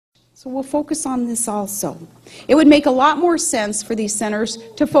So we'll focus on this also. It would make a lot more sense for these centers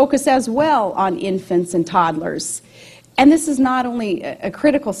to focus as well on infants and toddlers. And this is not only a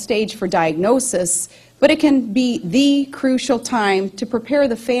critical stage for diagnosis, but it can be the crucial time to prepare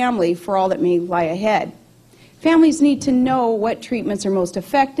the family for all that may lie ahead. Families need to know what treatments are most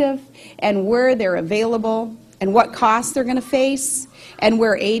effective and where they're available and what costs they're going to face and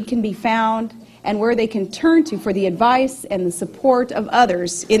where aid can be found and where they can turn to for the advice and the support of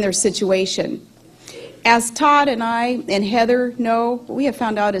others in their situation. As Todd and I and Heather know, what we have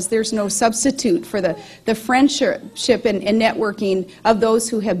found out is there's no substitute for the friendship and networking of those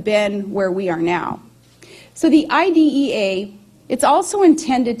who have been where we are now. So the IDEA, it's also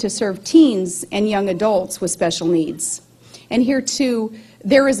intended to serve teens and young adults with special needs. And here too,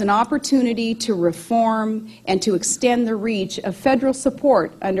 there is an opportunity to reform and to extend the reach of federal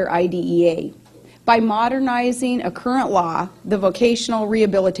support under IDEA. By modernizing a current law, the Vocational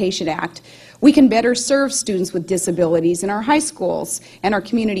Rehabilitation Act, we can better serve students with disabilities in our high schools and our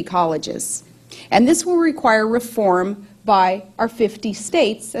community colleges. And this will require reform by our 50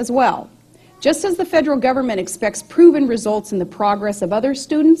 states as well. Just as the federal government expects proven results in the progress of other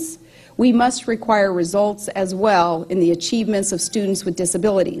students, we must require results as well in the achievements of students with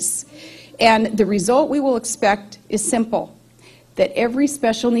disabilities. And the result we will expect is simple: that every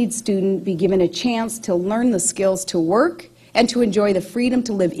special needs student be given a chance to learn the skills to work and to enjoy the freedom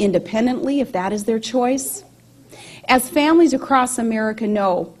to live independently if that is their choice. As families across America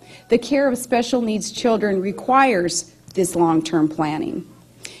know, the care of special needs children requires this long-term planning.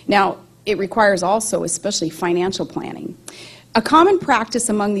 Now, it requires also especially financial planning. A common practice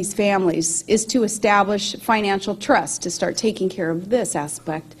among these families is to establish financial trusts to start taking care of this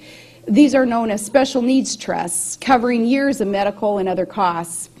aspect. These are known as special needs trusts, covering years of medical and other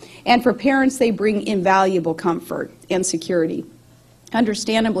costs. And for parents, they bring invaluable comfort and security.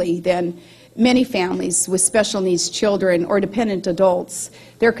 Understandably, then, many families with special needs children or dependent adults,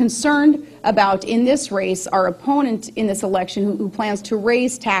 they're concerned about, in this race, our opponent in this election who plans to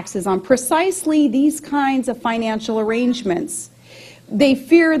raise taxes on precisely these kinds of financial arrangements. They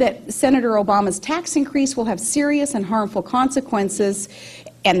fear that Senator Obama's tax increase will have serious and harmful consequences.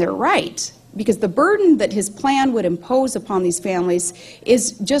 And they're right, because the burden that his plan would impose upon these families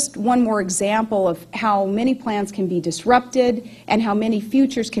is just one more example of how many plans can be disrupted and how many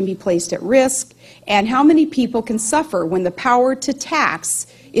futures can be placed at risk and how many people can suffer when the power to tax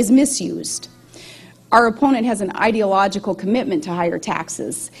is misused. Our opponent has an ideological commitment to higher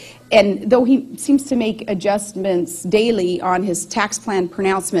taxes, and though he seems to make adjustments daily on his tax plan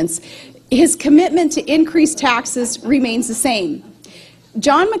pronouncements, his commitment to increase taxes remains the same.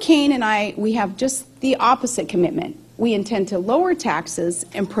 John McCain and I, we have just the opposite commitment. We intend to lower taxes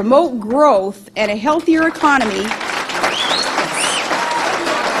and promote growth and a healthier economy.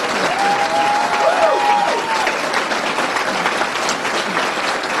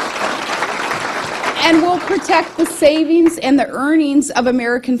 And we'll protect the savings and the earnings of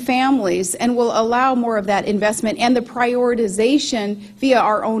American families, and will allow more of that investment and the prioritization via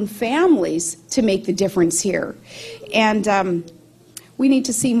our own families to make the difference here. And we need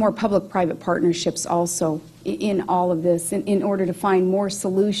to see more public-private partnerships also in all of this in order to find more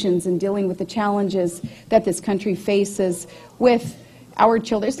solutions in dealing with the challenges that this country faces with our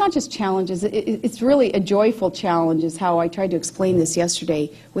children. It's not just challenges, it's really a joyful challenge, is how I tried to explain this yesterday,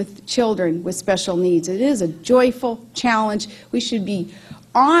 with children with special needs. It is a joyful challenge. We should be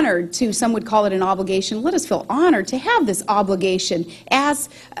honored to, some would call it an obligation. Let us feel honored to have this obligation as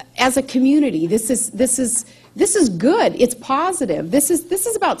a community. This is good. It's positive. This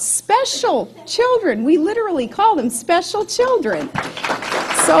is about special children. We literally call them special children.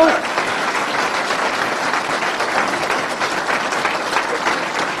 So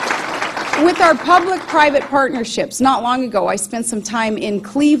with our public-private partnerships, not long ago I spent some time in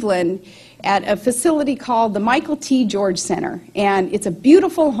Cleveland at a facility called the Michael T. George Center, and it's a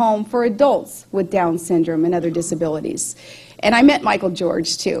beautiful home for adults with Down syndrome and other disabilities. And I met Michael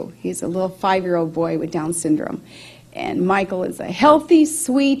George too. He's a little 5-year-old boy with Down syndrome. And Michael is a healthy,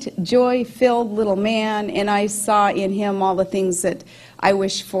 sweet, joy-filled little man, and I saw in him all the things that I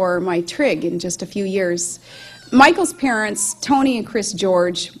wish for my Trig in just a few years. Michael's parents, Tony and Chris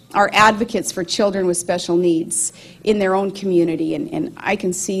George, are advocates for children with special needs in their own community, and I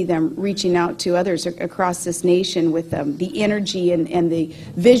can see them reaching out to others across this nation with the energy and the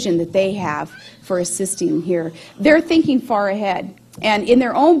vision that they have for assisting here. They're thinking far ahead, and in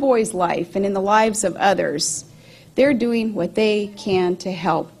their own boy's life and in the lives of others, they're doing what they can to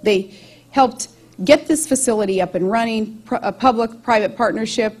help. They helped get this facility up and running, a public-private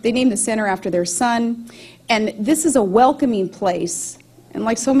partnership. They named the center after their son. And this is a welcoming place and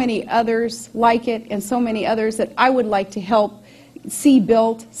like so many others like it, and so many others that I would like to help see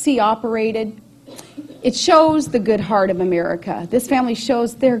built, see operated. It shows the good heart of America. This family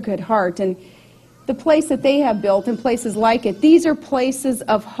shows their good heart. And the place that they have built and places like it, these are places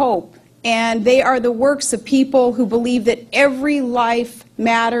of hope. And they are the works of people who believe that every life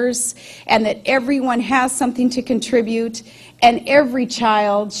matters and that everyone has something to contribute, and every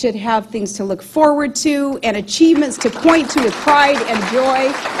child should have things to look forward to and achievements to point to with pride and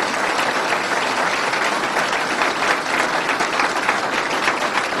joy.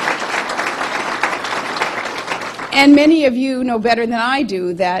 And many of you know better than I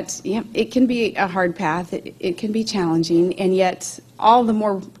do that it can be a hard path, it can be challenging, and yet all the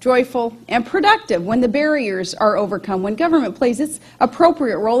more joyful and productive when the barriers are overcome, when government plays its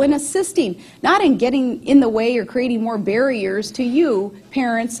appropriate role in assisting, not in getting in the way or creating more barriers to you,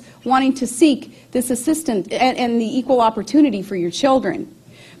 parents, wanting to seek this assistance and the equal opportunity for your children.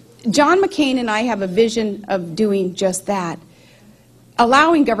 John McCain and I have a vision of doing just that.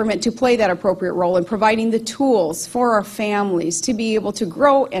 Allowing government to play that appropriate role in providing the tools for our families to be able to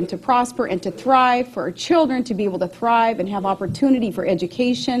grow and to prosper and to thrive, for our children to be able to thrive and have opportunity for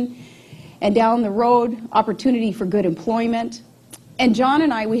education, and down the road, opportunity for good employment. And John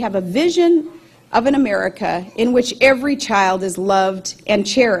and I, we have a vision of an America in which every child is loved and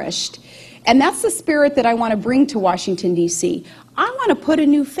cherished. And that's the spirit that I want to bring to Washington, D.C. I want to put a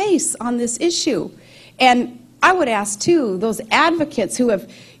new face on this issue. And I would ask, too, those advocates who have,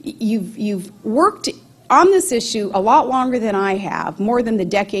 you've worked on this issue a lot longer than I have, more than the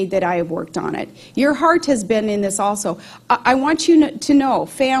decade that I have worked on it. Your heart has been in this also. I want you to know,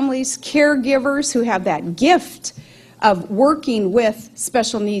 families, caregivers who have that gift of working with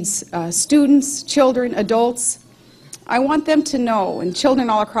special needs students, children, adults, I want them to know, and children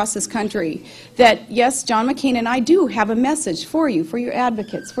all across this country, that yes, John McCain and I do have a message for you, for your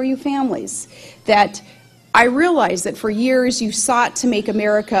advocates, for you families, that I realize that for years you sought to make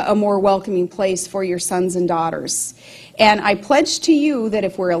America a more welcoming place for your sons and daughters. And I pledge to you that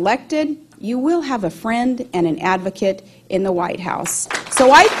if we're elected, you will have a friend and an advocate in the White House.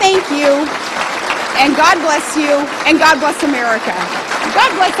 So I thank you, and God bless you, and God bless America.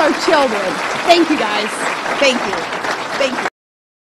 God bless our children. Thank you, guys. Thank you. Thank you.